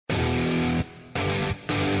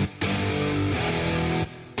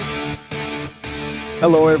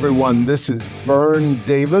Hello, everyone. This is Vern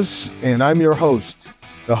Davis, and I'm your host,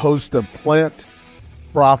 the host of Plant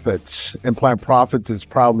Profits. And Plant Profits is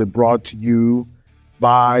proudly brought to you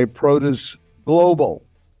by Produce Global.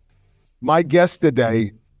 My guest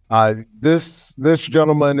today, this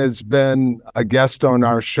gentleman has been a guest on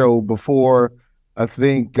our show before. I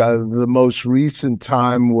think the most recent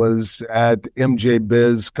time was at MJ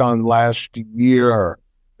BizCon last year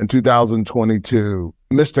in 2022.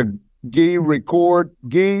 Mr. Guy Rocourt.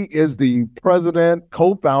 Guy is the president,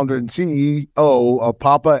 co-founder, and CEO of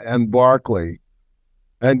Papa Barkley.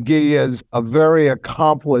 And Guy is a very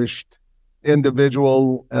accomplished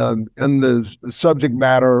individual in the subject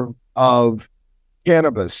matter of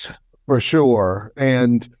cannabis, for sure.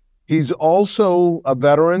 And he's also a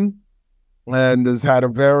veteran and has had a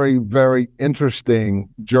very, very interesting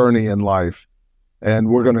journey in life. And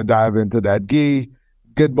we're going to dive into that. Guy,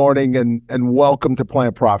 good morning and welcome to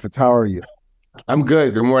Plant Profits. How are you? I'm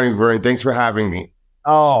good. Good morning, Vern. Thanks for having me.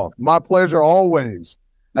 Oh, my pleasure always.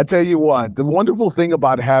 I tell you what, the wonderful thing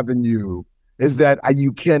about having you is that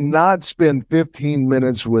you cannot spend 15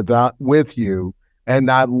 minutes with you and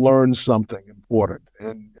not learn something important.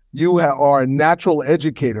 And you are a natural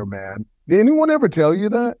educator, man. Did anyone ever tell you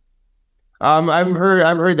that? I've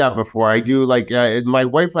heard that before. I do my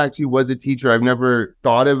wife actually was a teacher. I've never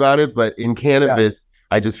thought about it, but in cannabis,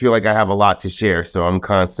 I just feel like I have a lot to share. So I'm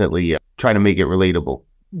constantly trying to make it relatable.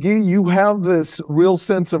 You have this real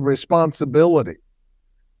sense of responsibility,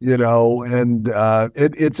 and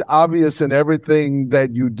it's obvious in everything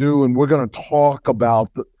that you do. And we're going to talk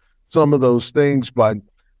about some of those things. But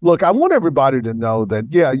look, I want everybody to know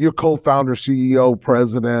that, you're co-founder, CEO,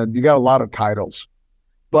 president. You got a lot of titles.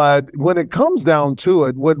 But when it comes down to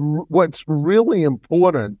it, what's really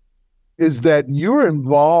important is that you're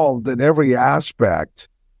involved in every aspect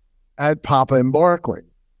at Papa Barkley,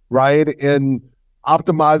 right? In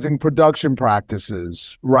optimizing production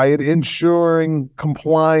practices, right? Ensuring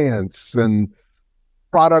compliance and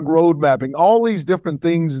product road mapping. All these different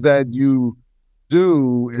things that you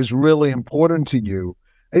do is really important to you.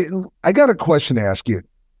 I got a question to ask you.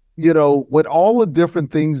 With all the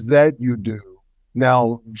different things that you do,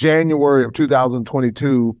 now, January of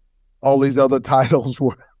 2022, all these other titles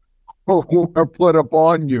were put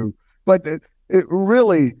upon you. But it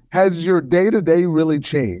really, has your day-to-day really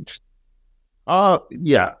changed?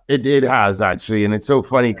 Yeah, it has actually. And it's so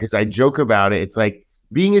funny because I joke about it. It's like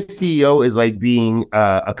being a CEO is like being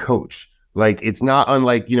a coach. Like, it's not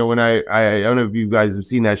unlike, when I don't know if you guys have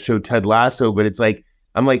seen that show, Ted Lasso, but it's like,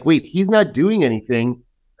 I'm like, wait, he's not doing anything,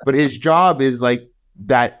 but his job is like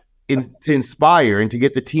that. To inspire and to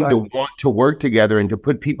get the team to want to work together and to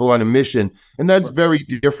put people on a mission. And that's very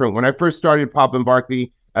different. When I first started Papa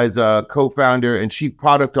Barkley as a co-founder and chief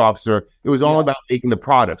product officer, it was all about making the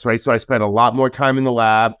products, right? So I spent a lot more time in the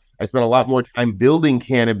lab. I spent a lot more time building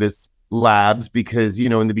cannabis labs because,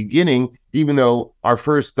 in the beginning, even though the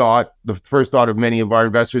first thought of many of our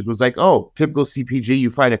investors was like, oh, typical CPG, you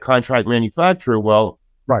find a contract manufacturer. Well,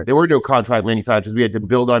 there were no contract manufacturers. We had to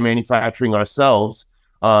build our manufacturing ourselves.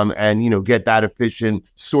 And get that efficient,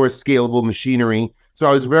 source scalable machinery. So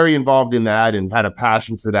I was very involved in that and had a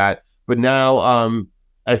passion for that. But now,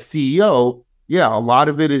 as CEO, a lot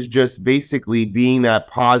of it is just basically being that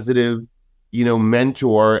positive,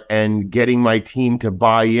 mentor and getting my team to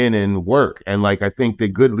buy in and work. And I think the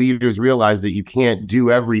good leaders realize that you can't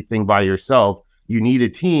do everything by yourself. You need a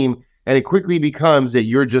team, and it quickly becomes that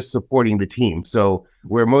you're just supporting the team. So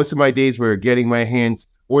where most of my days were getting my hands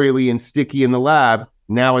oily and sticky in the lab,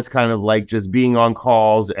 now it's kind of like just being on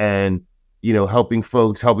calls and, helping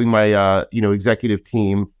my, executive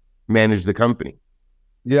team manage the company.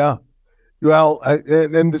 Yeah. Well,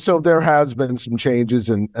 and so there has been some changes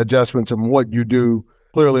and adjustments in what you do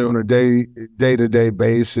clearly on a day-to-day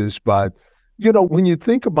basis. But, when you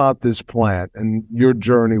think about this plant and your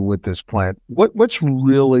journey with this plant, what's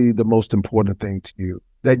really the most important thing to you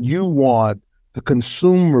that you want the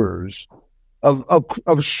consumers of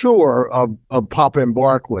Papa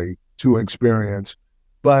Barkley to experience,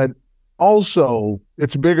 but also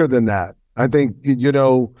it's bigger than that. I think,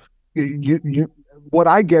 what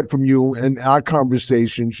I get from you in our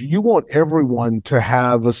conversations, you want everyone to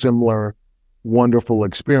have a similar wonderful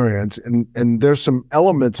experience. And there's some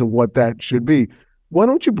elements of what that should be. Why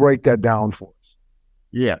don't you break that down for us?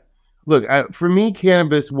 Yeah. Look, for me,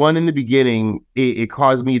 cannabis, in the beginning, it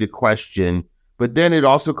caused me to question, but then it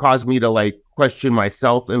also caused me to question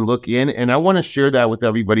myself and look in. And I want to share that with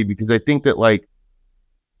everybody because I think that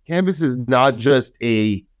cannabis is not just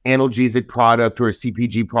a analgesic product or a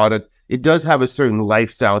CPG product. It does have a certain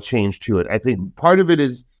lifestyle change to it. I think part of it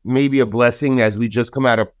is maybe a blessing as we just come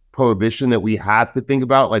out of prohibition that we have to think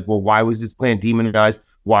about. Like, well, why was this plant demonized?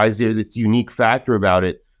 Why is there this unique factor about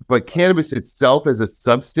it? But cannabis itself as a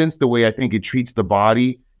substance, the way I think it treats the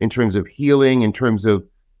body in terms of healing, in terms of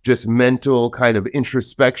just mental kind of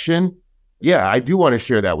introspection. Yeah, I do want to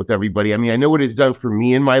share that with everybody. I mean, I know what it's done for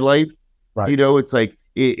me in my life. Right. You know, it's like,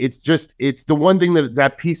 it's the one thing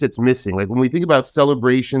that piece that's missing. Like when we think about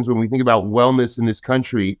celebrations, when we think about wellness in this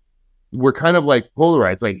country, we're kind of like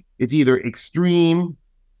polarized. Like it's either extreme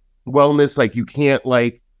wellness, like you can't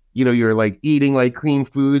like, you know, you're like eating like clean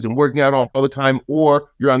foods and working out all the time, or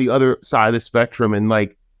you're on the other side of the spectrum. And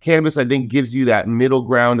like cannabis, I think gives you that middle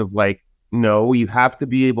ground of like, no, you have to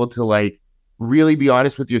be able to like really be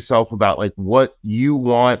honest with yourself about like what you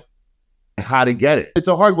want, how to get it. It's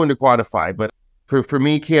a hard one to quantify, but for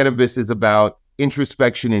me, cannabis is about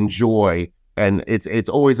introspection and joy. And it's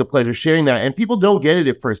always a pleasure sharing that. And people don't get it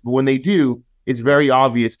at first, but when they do, it's very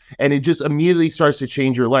obvious. And it just immediately starts to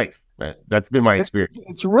change your life. That's been my experience.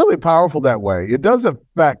 It's really powerful that way. It does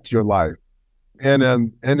affect your life.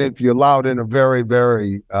 And if you allow it in a very,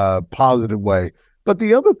 very positive way. But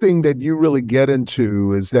the other thing that you really get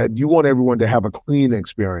into is that you want everyone to have a clean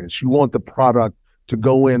experience. You want the product to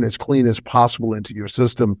go in as clean as possible into your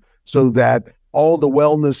system so that all the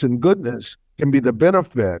wellness and goodness can be the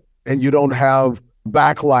benefit and you don't have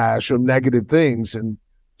backlash or negative things. And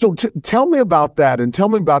so tell me about that, and tell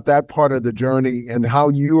me about that part of the journey and how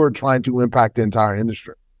you are trying to impact the entire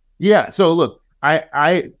industry. Yeah. So look,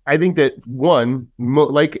 I think that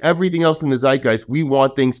like everything else in the zeitgeist, we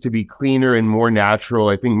want things to be cleaner and more natural.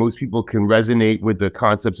 I think most people can resonate with the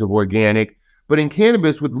concepts of organic, but in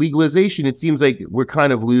cannabis with legalization, it seems like we're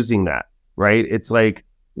kind of losing that, right? It's like,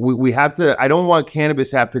 we have to, I don't want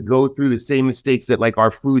cannabis to have to go through the same mistakes that like our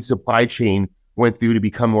food supply chain went through to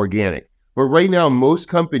become organic. But right now, most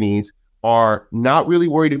companies are not really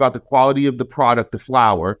worried about the quality of the product, the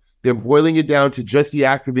flower. They're boiling it down to just the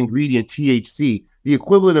active ingredient, THC. The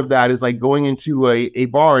equivalent of that is like going into a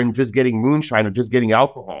bar and just getting moonshine or just getting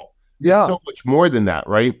alcohol. Yeah. It's so much more than that,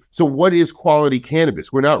 right? So what is quality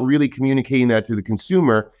cannabis? We're not really communicating that to the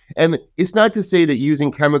consumer. And it's not to say that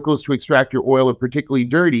using chemicals to extract your oil are particularly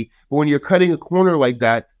dirty, but when you're cutting a corner like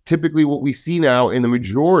that, typically what we see now in the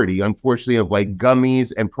majority, unfortunately, of like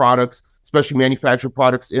gummies and products, especially manufactured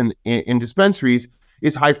products in dispensaries,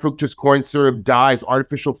 is high fructose corn syrup, dyes,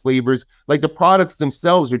 artificial flavors. Like the products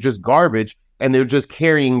themselves are just garbage and they're just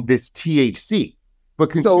carrying this THC. But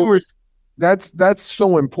consumers... So that's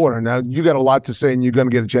so important. Now, you got a lot to say and you're going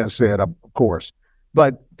to get a chance to say it, of course.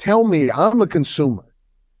 But tell me, I'm a consumer.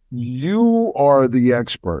 You are the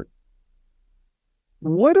expert.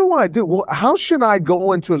 What do I do? Well, how should I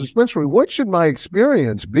go into a dispensary? What should my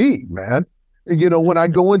experience be, man? You know, when I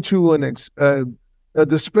go into a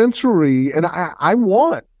dispensary and I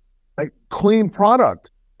want a clean product,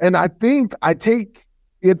 and I think I take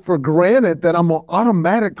it for granted that I'm going to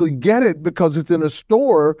automatically get it because it's in a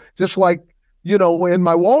store, just like, you know, in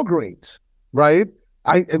my Walgreens, right?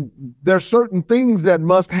 There's certain things that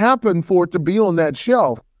must happen for it to be on that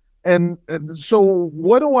shelf. And so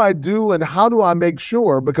what do I do and how do I make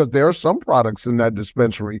sure? Because there are some products in that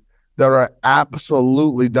dispensary that are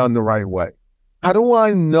absolutely done the right way. How do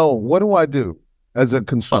I know? What do I do as a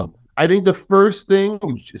consumer? I think the first thing,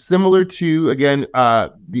 similar to, again,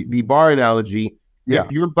 the bar analogy,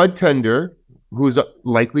 if your bud tender, who's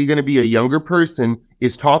likely going to be a younger person,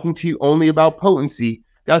 is talking to you only about potency,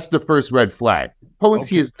 that's the first red flag.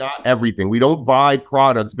 Potency is not everything. We don't buy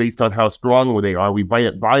products based on how strong they are. We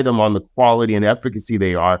buy them on the quality and efficacy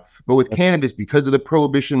they are. But with cannabis, because of the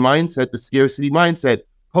prohibition mindset, the scarcity mindset,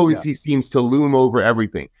 potency seems to loom over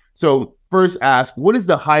everything. So first ask, what is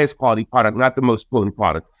the highest quality product, not the most potent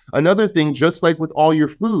product? Another thing, just like with all your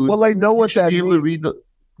food, well, I know what that means.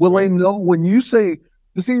 Well, I know when you say,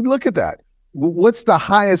 see, look at that. What's the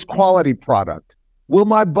highest quality product? Will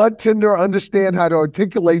my bud tender understand how to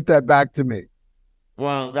articulate that back to me?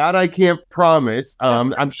 Well, that I can't promise.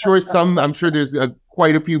 I'm sure there's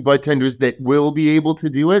quite a few bud tenders that will be able to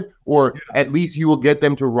do it, or at least you will get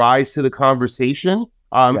them to rise to the conversation.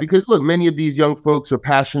 Because look, many of these young folks are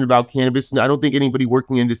passionate about cannabis, and I don't think anybody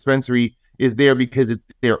working in dispensary is there because it's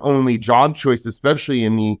their only job choice, especially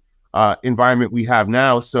in the environment we have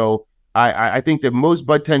now. So I think that most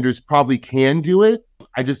bud tenders probably can do it.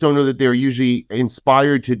 I just don't know that they're usually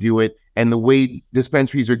inspired to do it. And the way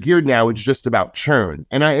dispensaries are geared now, it's just about churn.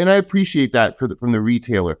 And I appreciate that from the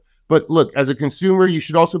retailer. But look, as a consumer, you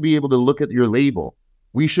should also be able to look at your label.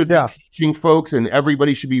 We should be teaching folks, and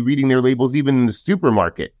everybody should be reading their labels, even in the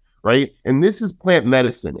supermarket, right? And this is plant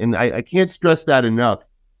medicine. And I can't stress that enough.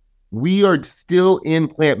 We are still in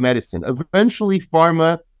plant medicine. Eventually,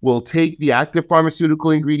 pharma will take the active pharmaceutical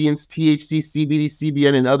ingredients, THC, CBD,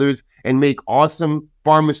 CBN, and others, and make awesome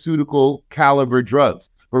pharmaceutical caliber drugs.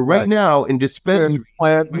 But right now, in dispensary,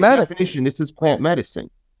 by definition, this is plant medicine.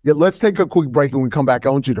 Yeah, let's take a quick break. When we come back, I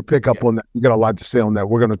want you to pick up on that. We got a lot to say on that.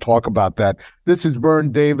 We're going to talk about that. This is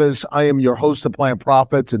Vern Davis. I am your host of Plant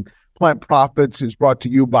Profits, and Plant Profits is brought to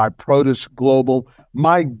you by Produce Global.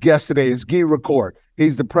 My guest today is Guy Rocourt.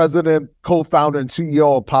 He's the president, co-founder, and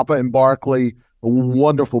CEO of Papa Barkley, a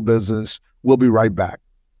wonderful business. We'll be right back.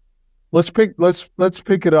 Let's pick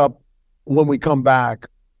it up when we come back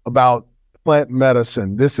about plant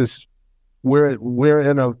medicine. We're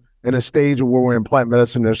in a stage where we're in plant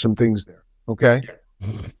medicine. There's some things there. Okay.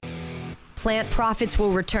 Plant Profits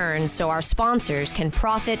will return so our sponsors can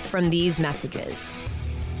profit from these messages.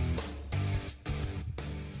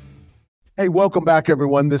 Hey, welcome back,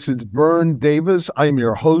 everyone. This is Vern Davis. I am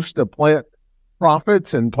your host of Plant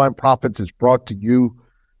Profits, and Plant Profits is brought to you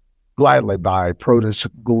gladly by Produce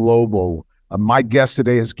Global. My guest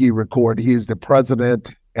today is Guy Rocourt. He is the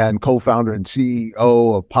president and co-founder and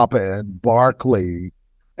CEO of Papa Barkley.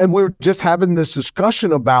 And we're just having this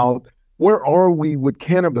discussion about where are we with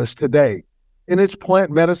cannabis today? And it's plant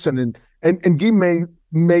medicine. And Guy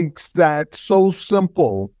makes that so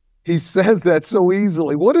simple. He says that so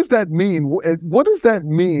easily. What does that mean? What does that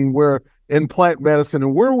mean we're in plant medicine,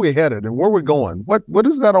 and where are we headed and where we're going? What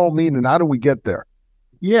does that all mean, and how do we get there?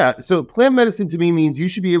 Yeah, so plant medicine to me means you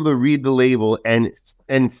should be able to read the label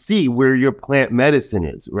and see where your plant medicine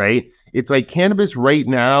is, right? It's like cannabis right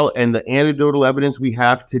now, and the anecdotal evidence we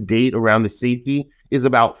have to date around the safety is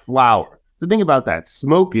about flower. So think about that.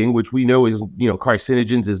 Smoking, which we know is,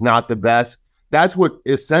 carcinogens, is not the best. That's what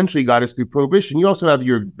essentially got us through prohibition. You also have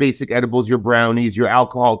your basic edibles, your brownies, your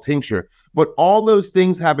alcohol tincture. But all those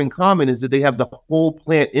things have in common is that they have the whole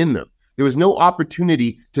plant in them. There was no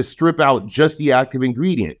opportunity to strip out just the active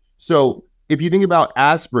ingredient. So if you think about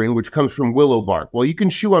aspirin, which comes from willow bark, well, you can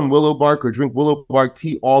chew on willow bark or drink willow bark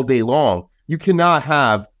tea all day long. You cannot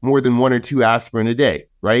have more than 1 or 2 aspirin a day,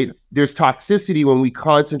 right? There's toxicity when we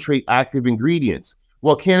concentrate active ingredients.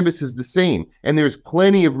 Well, cannabis is the same. And there's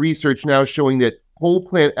plenty of research now showing that whole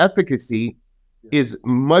plant efficacy is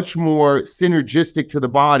much more synergistic to the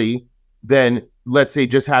body than, let's say,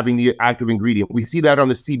 just having the active ingredient. We see that on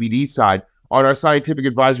the CBD side. On our scientific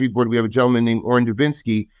advisory board, we have a gentleman named Oren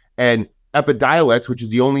Dubinsky, and Epidiolex, which is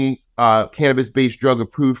the only cannabis-based drug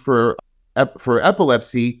approved for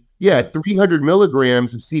epilepsy. Yeah, 300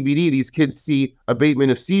 milligrams of CBD, these kids see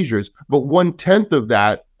abatement of seizures. But 1/10 of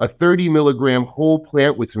that, a 30 milligram whole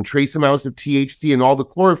plant with some trace amounts of THC and all the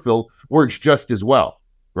chlorophyll, works just as well,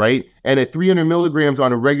 right? And at 300 milligrams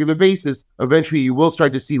on a regular basis, eventually you will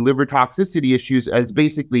start to see liver toxicity issues as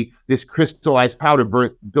basically this crystallized powder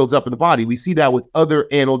builds up in the body. We see that with other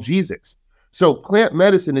analgesics. So plant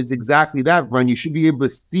medicine is exactly that, Vern. You should be able to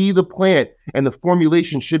see the plant, and the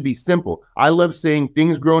formulation should be simple. I love saying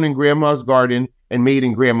things grown in grandma's garden and made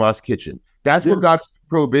in grandma's kitchen. That's what got us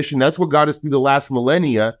through prohibition. That's what got us through the last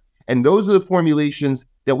millennia. And those are the formulations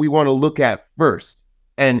that we want to look at first.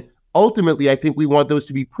 And ultimately, I think we want those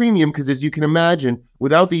to be premium because, as you can imagine,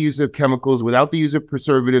 without the use of chemicals, without the use of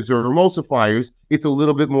preservatives or emulsifiers, it's a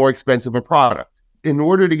little bit more expensive a product. In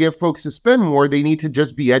order to get folks to spend more, they need to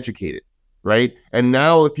just be educated. Right. And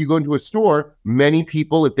now if you go into a store, many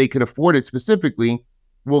people, if they can afford it specifically,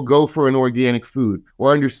 will go for an organic food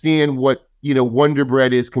or understand what, Wonder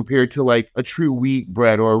Bread is compared to like a true wheat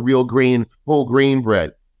bread or a real grain, whole grain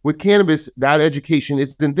bread. With cannabis, that education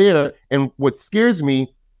isn't there. And what scares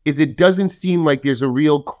me is it doesn't seem like there's a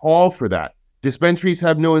real call for that. Dispensaries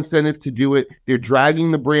have no incentive to do it. They're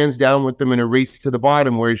dragging the brands down with them in a race to the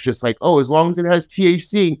bottom where it's just like, oh, as long as it has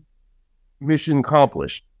THC, mission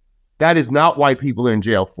accomplished. That is not why people are in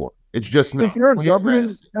jail for. It's just not.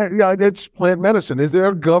 Yeah, it's plant medicine. Is there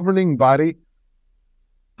a governing body?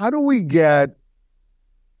 How do we get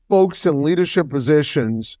folks in leadership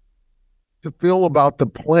positions to feel about the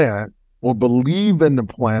plant or believe in the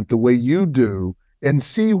plant the way you do and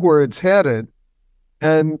see where it's headed?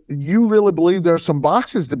 And you really believe there's some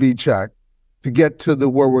boxes to be checked to get to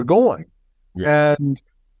where we're going. Yeah. And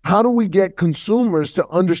how do we get consumers to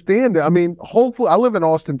understand it? I mean, Whole Foods, I live in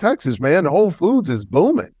Austin, Texas, man. Whole Foods is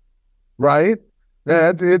booming, right?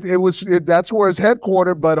 That's where it's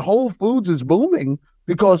headquartered, but Whole Foods is booming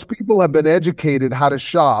because people have been educated how to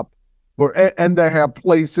shop, and they have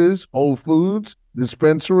places, Whole Foods,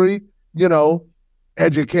 dispensary,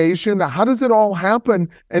 education. How does it all happen?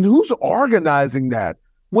 And who's organizing that?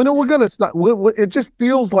 When are we going to start? It just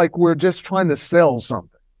feels like we're just trying to sell something.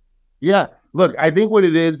 Yeah. Look, I think what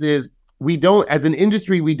it is we don't, as an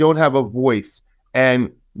industry, we don't have a voice.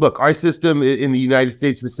 And look, our system in the United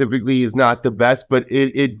States specifically is not the best, but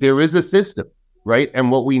there is a system, right?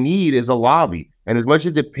 And what we need is a lobby. And as much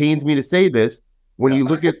as it pains me to say this, when you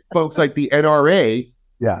look at folks like the NRA,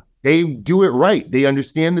 they do it right. They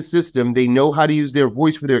understand the system. They know how to use their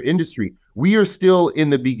voice for their industry. We are still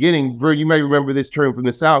in the beginning. Vern, you might remember this term from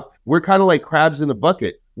the South. We're kind of like crabs in the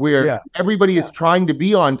bucket, where everybody is trying to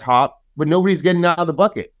be on top, but nobody's getting out of the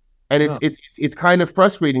bucket. And it's kind of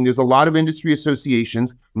frustrating. There's a lot of industry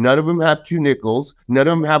associations. None of them have two nickels. None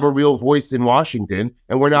of them have a real voice in Washington,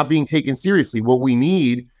 and we're not being taken seriously. What we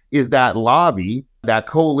need is that lobby, that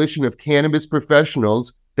coalition of cannabis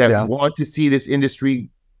professionals that want to see this industry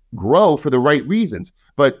grow for the right reasons.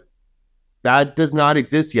 But that does not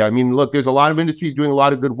exist yet. I mean, look, there's a lot of industries doing a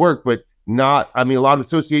lot of good work, but a lot of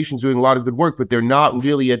associations doing a lot of good work, but they're not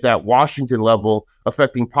really at that Washington level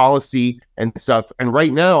affecting policy and stuff. And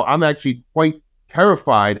right now, I'm actually quite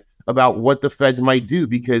terrified about what the feds might do,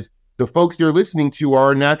 because the folks they're listening to are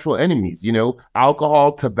our natural enemies. You know,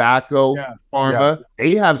 alcohol, tobacco, pharma,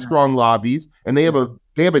 they have strong lobbies, and they have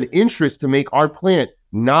an interest to make our plant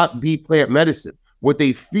not be plant medicine. What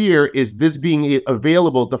they fear is this being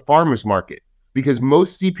available at the farmer's market, because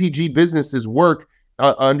most CPG businesses work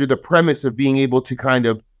under the premise of being able to kind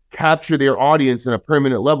of capture their audience in a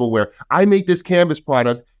permanent level, where I make this cannabis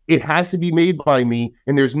product, it has to be made by me,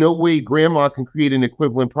 and there's no way grandma can create an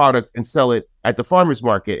equivalent product and sell it at the farmer's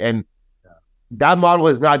market. And that model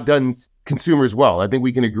has not done consumers well. I think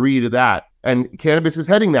we can agree to that. And cannabis is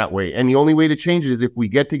heading that way. And the only way to change it is if we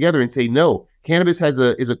get together and say, no, cannabis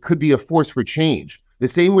could be a force for change. The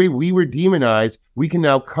same way we were demonized, we can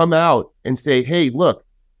now come out and say, hey, look,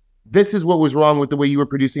 this is what was wrong with the way you were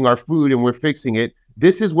producing our food, and we're fixing it.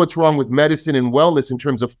 This is what's wrong with medicine and wellness in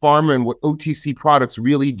terms of pharma and what OTC products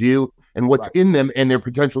really do and what's in them and their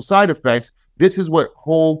potential side effects. This is what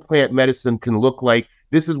whole plant medicine can look like.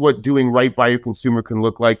 This is what doing right by your consumer can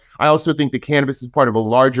look like. I also think that cannabis is part of a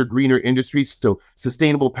larger, greener industry. So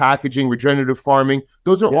sustainable packaging, regenerative farming,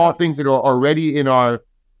 those are all things that are already in our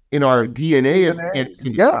DNA.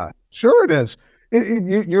 Yeah, sure it is.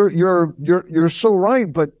 You're so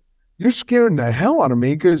right, but you're scaring the hell out of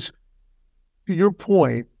me, because to your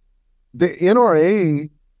point, the NRA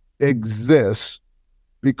exists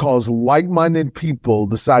because like-minded people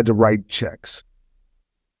decide to write checks,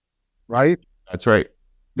 right? That's right.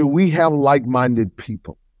 Do we have like-minded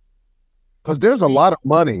people? Because there's a lot of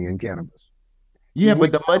money in cannabis. Yeah,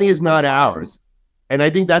 but the money is not ours. And I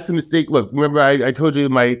think that's a mistake. Look, remember I told you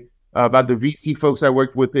about the VC folks I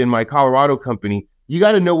worked with in my Colorado company. You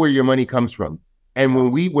got to know where your money comes from. And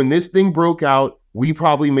when this thing broke out, we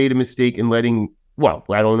probably made a mistake in well,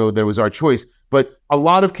 I don't know if that was our choice, but a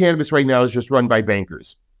lot of cannabis right now is just run by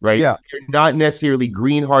bankers, right? Yeah. They're not necessarily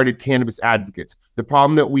green-hearted cannabis advocates. The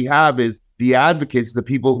problem that we have is the advocates, the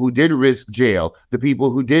people who did risk jail, the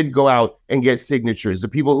people who did go out and get signatures, the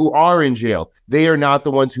people who are in jail, they are not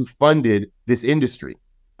the ones who funded this industry.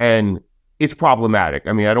 And it's problematic.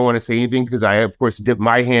 I mean, I don't want to say anything because I, of course, dip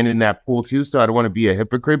my hand in that pool too, so I don't want to be a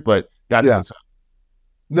hypocrite, but that's what's up.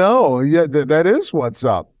 No, that is what's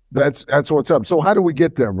up. That's what's up. So how do we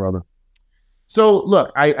get there, brother? So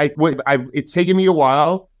look, it's taken me a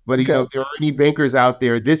while, but you know, if there are any bankers out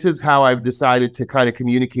there, this is how I've decided to kind of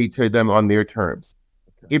communicate to them on their terms.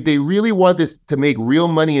 Okay. If they really want this to make real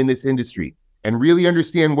money in this industry and really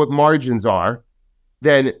understand what margins are,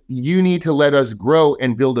 then you need to let us grow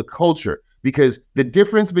and build a culture. Because the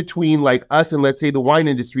difference between like us and let's say the wine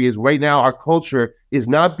industry is right now our culture is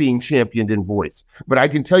not being championed in voice. But I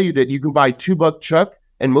can tell you that you can buy $2 Chuck,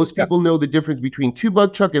 and most people know the difference between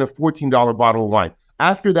 $2 Chuck and a $14 bottle of wine.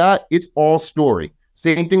 After that, it's all story.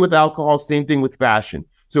 Same thing with alcohol, same thing with fashion.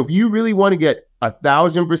 So if you really want to get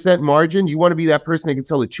 1,000% margin, you want to be that person that can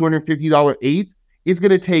sell a $250 eighth, it's going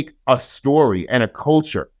to take a story and a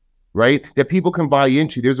culture, right? That people can buy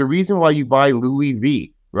into. There's a reason why you buy Louis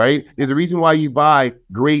V, right? There's a reason why you buy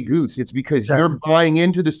Grey Goose. It's because you're buying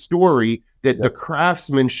into the story that the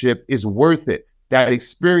craftsmanship is worth it. That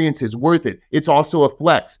experience is worth it. It's also a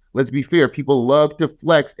flex. Let's be fair. People love to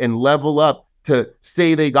flex and level up to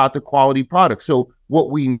say they got the quality product. So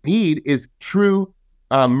what we need is true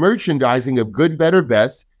merchandising of good, better,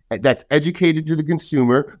 best that's educated to the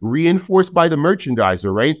consumer, reinforced by the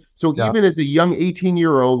merchandiser, right? So even as a young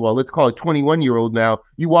 18-year-old, well, let's call it 21-year-old now,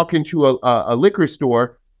 you walk into a liquor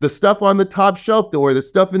store, the stuff on the top shelf or the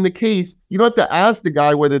stuff in the case, you don't have to ask the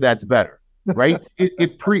guy whether that's better, right?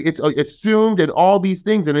 It's assumed and all these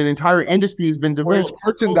things, and an entire industry has been developed.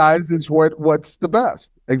 Merchandise is what's the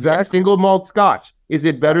best. Exactly. Single malt scotch. Is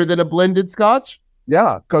it better than a blended scotch?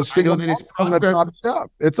 Yeah, because single malt is on the top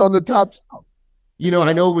shelf. It's on the top shelf. You know,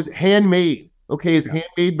 I know it was handmade. Okay, is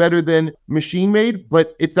handmade better than machine made?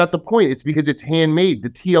 But it's not the point. It's because it's handmade. The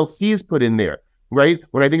TLC is put in there, right?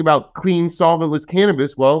 When I think about clean, solventless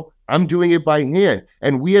cannabis, well, I'm doing it by hand.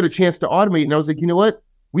 And we had a chance to automate. And I was like, you know what?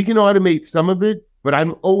 We can automate some of it, but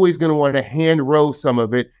I'm always going to want to hand row some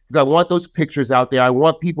of it because I want those pictures out there. I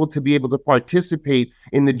want people to be able to participate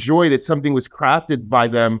in the joy that something was crafted by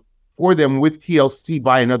them, for them with TLC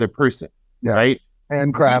by another person, right?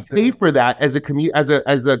 Handcrafted. We pay for that as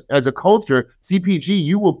a culture. CPG,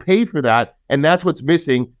 you will pay for that, and that's what's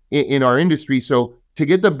missing in our industry. So to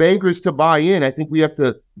get the bankers to buy in, I think we have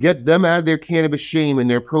to get them out of their cannabis shame and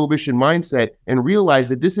their prohibition mindset and realize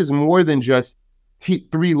that this is more than just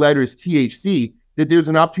three letters THC, that there's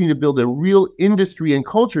an opportunity to build a real industry and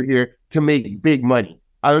culture here to make big money.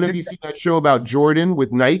 I don't know if you see that show about Jordan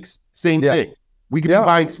with Nikes, same thing. We could be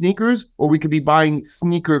buying sneakers, or we could be buying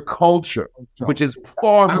sneaker culture, which is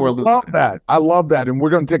far more lucrative. I love that. And we're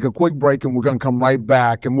going to take a quick break, and we're going to come right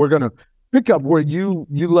back, and we're going to pick up where you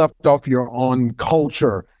left off your own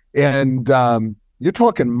culture. And you're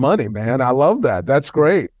talking money, man. I love that. That's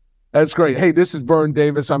great. That's great. Hey, this is Vern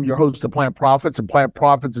Davis. I'm your host of Plant Profits, and Plant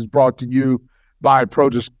Profits is brought to you by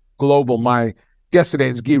Produce Global. My guest today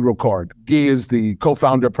is Guy Rocourt. Guy is the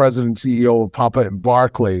co-founder, president, and CEO of Papa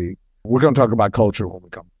Barkley. We're going to talk about culture when we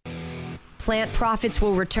come. Plant Profits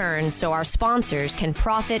will return so our sponsors can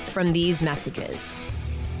profit from these messages.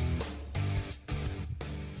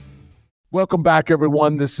 Welcome back,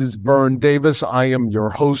 everyone. This is Vern Davis. I am your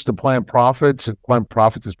host of Plant Profits, and Plant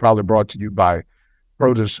Profits is proudly brought to you by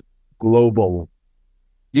Produce Global.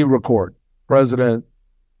 Guy Rocourt, president,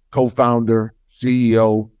 co-founder,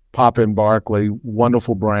 CEO, Papa Barkley,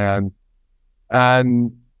 wonderful brand.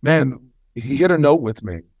 And man, he hit a note with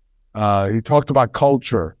me. He talked about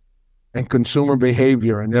culture and consumer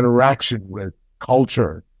behavior and interaction with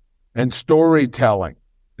culture and storytelling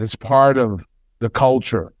as part of the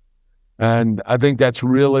culture. And I think that's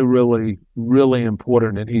really, really, really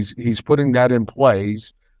important. And he's putting that in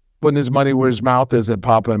place, putting his money where his mouth is at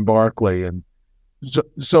Papa Barkley. And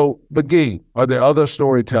but Guy, are there other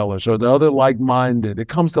storytellers? Are there other like-minded? It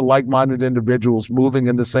comes to like-minded individuals moving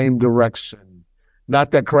in the same direction,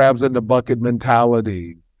 not that crabs in the bucket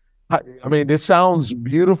mentality. I mean, this sounds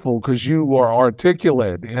beautiful because you are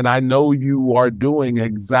articulate, and I know you are doing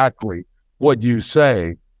exactly what you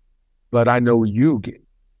say, but I know you get.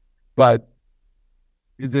 But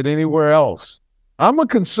is it anywhere else? I'm a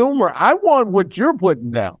consumer. I want what you're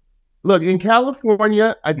putting down. Look, in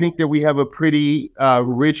California, I think that we have a pretty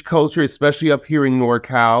rich culture, especially up here in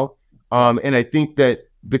NorCal. And I think that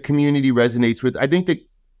the community resonates with. I think that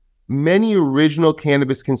many original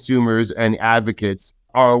cannabis consumers and advocates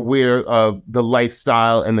are aware of the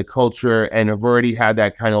lifestyle and the culture and have already had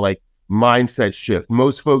that kind of like mindset shift.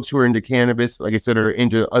 Most folks who are into cannabis, like I said, are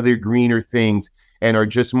into other greener things and are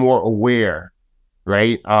just more aware,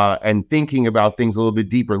 right? And thinking about things a little bit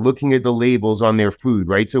deeper, looking at the labels on their food,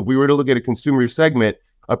 right? So if we were to look at a consumer segment,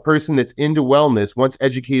 a person that's into wellness, once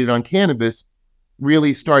educated on cannabis,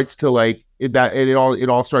 really starts to like it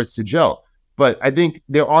all starts to gel. But I think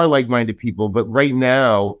there are like-minded people, but right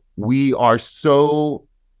now we are so,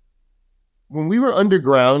 when we were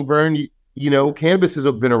underground, Vern, you know, cannabis has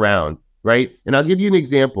been around, right? And I'll give you an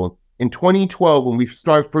example. In 2012, when we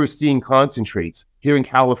started first seeing concentrates here in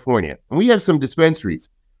California, and we have some dispensaries,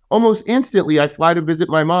 almost instantly I fly to visit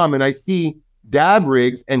my mom and I see dab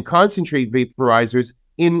rigs and concentrate vaporizers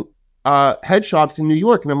in head shops in New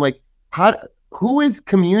York. And I'm like, who is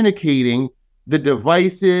communicating the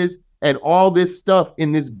devices and all this stuff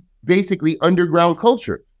in this basically underground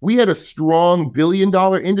culture? We had a strong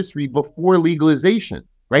billion-dollar industry before legalization,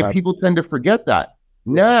 right? People tend to forget that.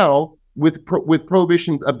 Now, with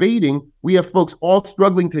prohibition abating, we have folks all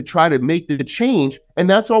struggling to try to make the change, and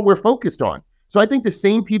that's all we're focused on. So I think the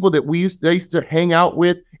same people that they used to hang out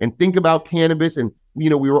with and think about cannabis, and you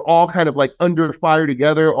know, we were all kind of like under fire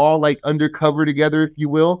together, all like undercover together, if you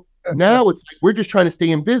will. Now it's like we're just trying to stay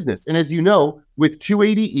in business. And as you know, with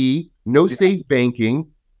 280E, no safe banking,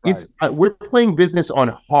 we're playing business on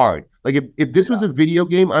hard. Like if this was a video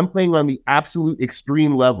game, I'm playing on the absolute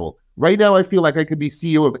extreme level. Right now, I feel like I could be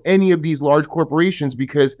CEO of any of these large corporations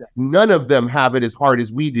because none of them have it as hard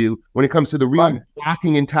as we do when it comes to the real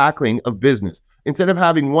blocking and tackling of business. Instead of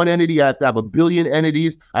having one entity, I have to have a billion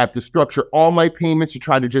entities. I have to structure all my payments to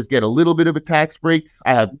try to just get a little bit of a tax break.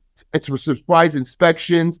 It's surprise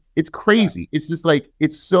inspections. It's crazy. It's just like,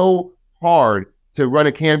 it's so hard to run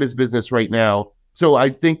a cannabis business right now. So I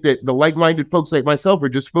think that the like-minded folks like myself are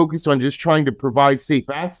just focused on just trying to provide safe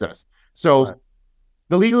access. So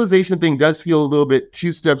the legalization thing does feel a little bit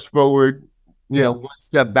 2 steps forward, you know, 1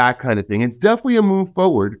 step back kind of thing. It's definitely a move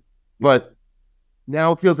forward, but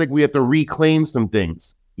now it feels like we have to reclaim some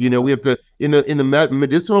things. We have to, in the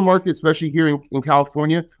medicinal market, especially here in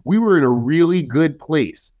California, we were in a really good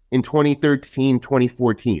place in 2013,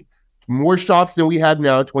 2014. More shops than we have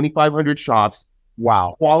now, 2,500 shops.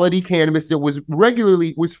 Wow. Quality cannabis that was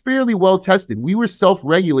fairly well tested. We were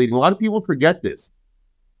self-regulating. A lot of people forget this.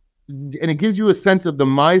 And it gives you a sense of the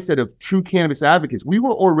mindset of true cannabis advocates. We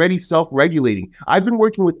were already self-regulating. I've been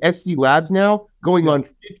working with SC Labs now going on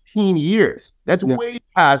 15 years. That's way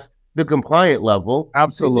past the compliant level.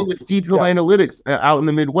 Absolutely. It's Steep Hill Analytics out in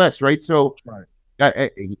the Midwest, right? So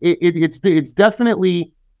it's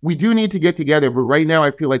definitely, we do need to get together, but right now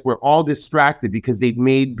I feel like we're all distracted because they've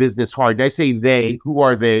made business hard. And I say they, who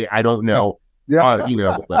are they? I don't know. I think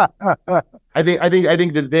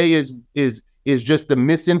that they is just the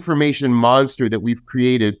misinformation monster that we've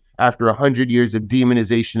created after 100 years of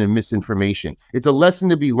demonization and misinformation. It's a lesson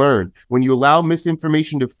to be learned. When you allow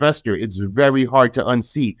misinformation to fester, it's very hard to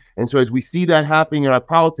unseat. And so as we see that happening in our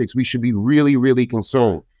politics, we should be really, really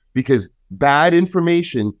concerned because bad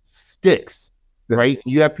information sticks, right?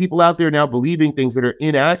 You have people out there now believing things that are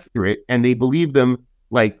inaccurate, and they believe them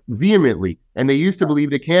like vehemently. And they used to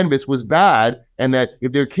believe that cannabis was bad and that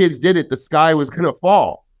if their kids did it, the sky was going to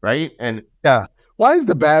fall, right? And why is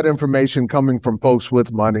the bad information coming from folks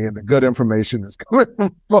with money and the good information is coming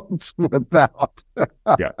from folks without?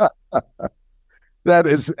 That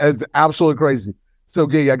is absolutely crazy. So,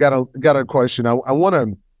 Guy, I got a question.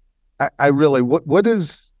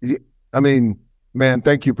 Man,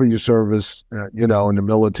 thank you for your service, in the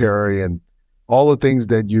military and all the things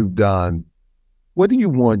that you've done. What do you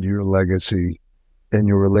want your legacy and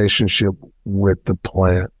your relationship with the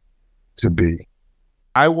plant to be?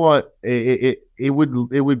 I want I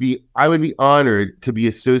would be honored to be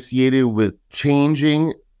associated with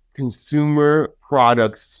changing consumer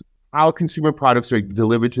products, how consumer products are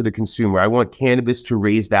delivered to the consumer. I want cannabis to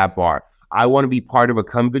raise that bar. I want to be part of a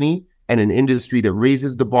company and an industry that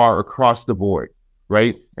raises the bar across the board,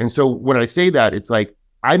 right? And so when I say that, it's like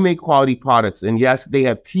I make quality products, and yes, they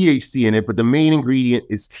have THC in it, but the main ingredient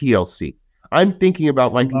is TLC. I'm thinking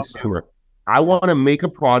about my consumer. I want to make a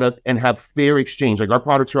product and have fair exchange. Like our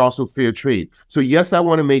products are also fair trade. So yes, I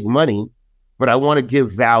want to make money, but I want to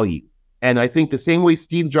give value. And I think the same way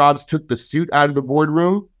Steve Jobs took the suit out of the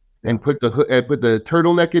boardroom and put the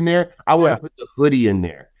turtleneck in there, I want to put the hoodie in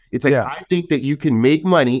there. It's like, I think that you can make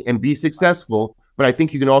money and be successful, but I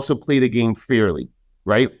think you can also play the game fairly,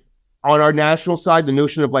 right? On our national side, the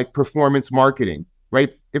notion of like performance marketing, right?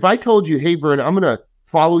 If I told you, hey, Vern, I'm going to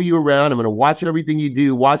follow you around, I'm going to watch everything you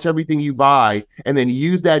do, watch everything you buy, and then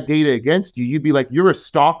use that data against you, you'd be like, you're a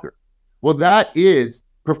stalker. Well, that is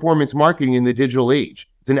performance marketing in the digital age.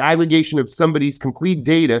 It's an aggregation of somebody's complete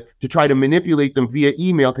data to try to manipulate them via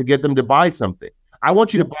email to get them to buy something. I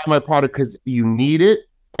want you to buy my product because you need it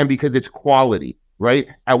and because it's quality, right?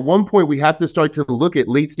 At one point, we have to start to look at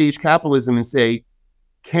late stage capitalism and say,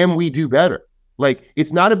 can we do better? Like,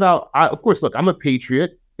 it's not about, of course, look, I'm a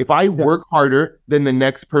patriot. If I work harder than the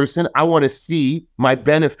next person, I want to see my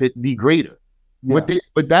benefit be greater. But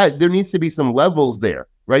there needs to be some levels there,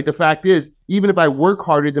 right? The fact is, even if I work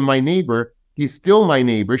harder than my neighbor, he's still my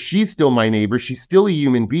neighbor, she's still my neighbor, she's still a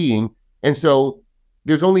human being. And so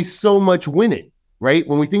there's only so much winning, right?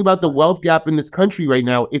 When we think about the wealth gap in this country right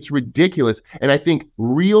now, it's ridiculous. And I think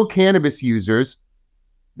real cannabis users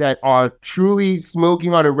that are truly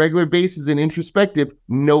smoking on a regular basis and introspective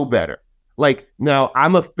know better. Like, now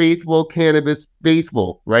I'm a faithful cannabis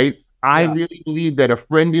faithful, right? I really believe that a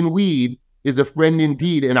friend in weed is a friend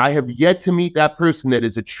indeed. And I have yet to meet that person that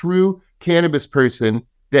is a true cannabis person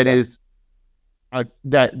that is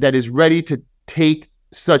that is ready to take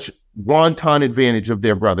such wanton advantage of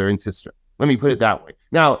their brother and sister. Let me put it that way.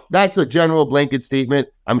 Now, that's a general blanket statement.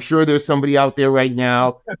 I'm sure there's somebody out there right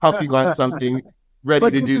now puffing on something, ready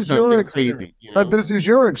to do something crazy. But this is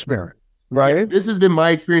your experience. Right. Yeah, this has been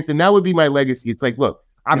my experience, and that would be my legacy. It's like, look,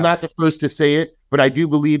 I'm not the first to say it, but I do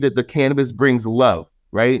believe that the cannabis brings love,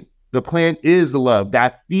 right? The plant is love,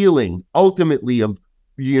 that feeling ultimately of,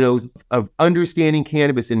 of understanding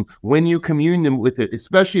cannabis and when you commune with it,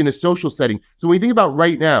 especially in a social setting. So when we think about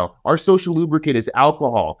right now, our social lubricant is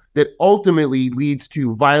alcohol that ultimately leads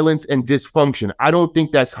to violence and dysfunction. I don't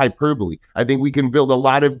think that's hyperbole. I think we can build a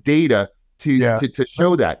lot of data to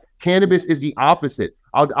show that. Cannabis is the opposite.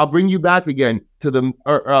 I'll bring you back again to the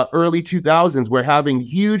early 2000s. We're having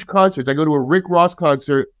huge concerts. I go to a Rick Ross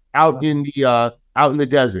concert out in the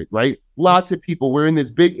desert, right? Lots of people. We're in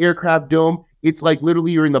this big aircraft dome. It's like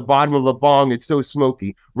literally you're in the bottom of a bong. It's so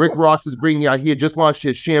smoky. Rick Ross is bringing out, he had just launched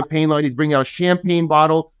his champagne line. He's bringing out a champagne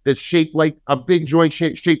bottle that's shaped like a big joint,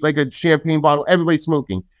 shaped like a champagne bottle. Everybody's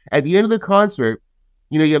smoking. At the end of the concert,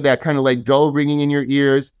 you have that kind of like dull ringing in your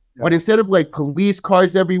ears. Yeah. But instead of like police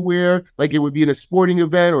cars everywhere, like it would be in a sporting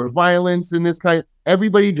event or violence and this kind,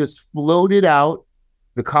 everybody just floated out.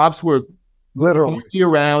 The cops were literally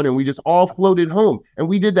around, and we just all floated home. And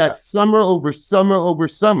we did that summer over summer over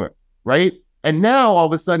summer, right? And now all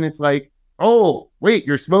of a sudden it's like, oh, wait,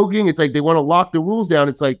 you're smoking? It's like they want to lock the rules down.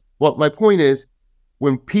 It's like, well, my point is,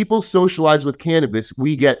 when people socialize with cannabis,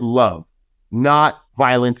 we get love, not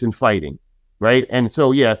violence and fighting, right? And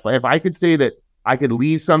so, yeah, if I could say that I could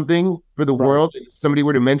leave something for the world, if somebody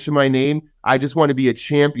were to mention my name, I just want to be a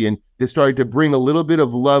champion that started to bring a little bit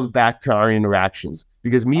of love back to our interactions.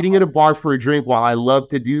 Because meeting at a bar for a drink, while I love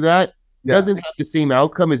to do that, doesn't have the same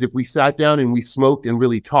outcome as if we sat down and we smoked and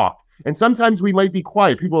really talked. And sometimes we might be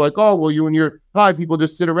quiet. People are like, oh, well, you and your high, people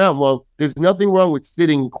just sit around. Well, there's nothing wrong with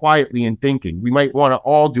sitting quietly and thinking. We might want to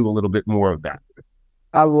all do a little bit more of that.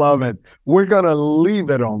 I love it. We're going to leave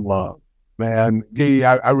it on love, man. Guy,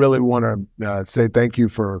 I really want to say thank you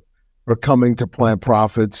for coming to Plant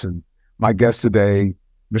Profits. And my guest today,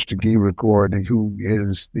 Mr. Guy Rocourt, who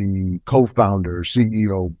is the co-founder,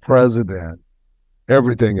 CEO, president,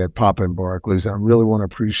 everything at Papa Barkley's. I really want to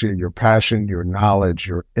appreciate your passion, your knowledge,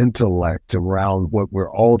 your intellect around what we're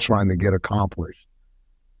all trying to get accomplished.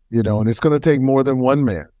 And it's going to take more than one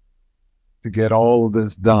man to get all of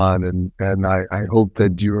this done. And I hope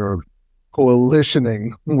that you're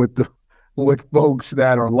coalitioning with folks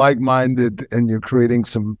that are like-minded, and you're creating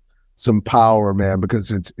some power, man,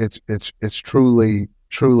 because it's truly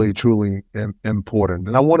important.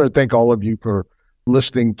 And I want to thank all of you for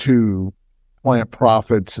listening to Plant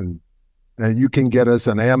Profits, and you can get us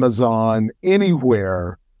on Amazon,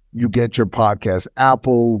 anywhere you get your podcast,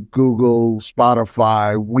 Apple, Google,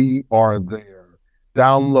 Spotify. We are there.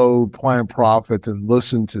 Download Plant Profits and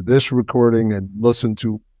listen to this recording and listen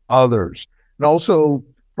to others. And also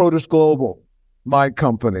Produce Global, my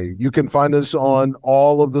company. You can find us on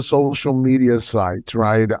all of the social media sites,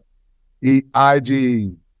 right?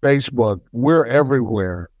 IG, Facebook, we're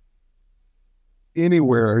everywhere.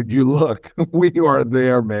 Anywhere you look, we are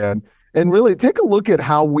there, man. And really take a look at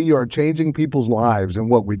how we are changing people's lives and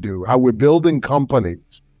what we do, how we're building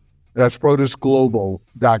companies. That's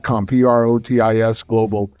ProtisGlobal.com, PROTIS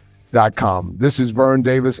Global.com. This is Vern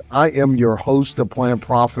Davis. I am your host of Plant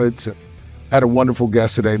Profits. Had a wonderful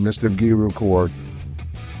guest today, Mr. Guy Rocourt.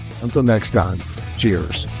 Until next time,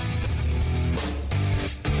 cheers.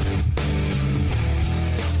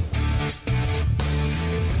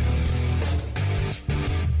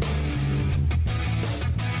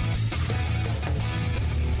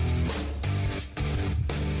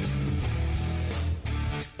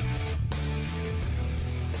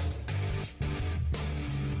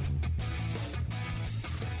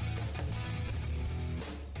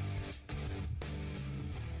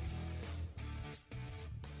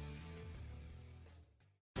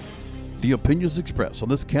 The opinions expressed on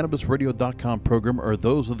this CannabisRadio.com program are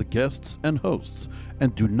those of the guests and hosts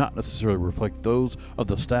and do not necessarily reflect those of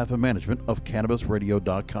the staff and management of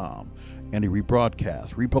CannabisRadio.com. Any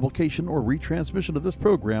rebroadcast, republication, or retransmission of this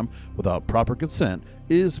program without proper consent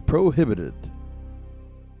is prohibited.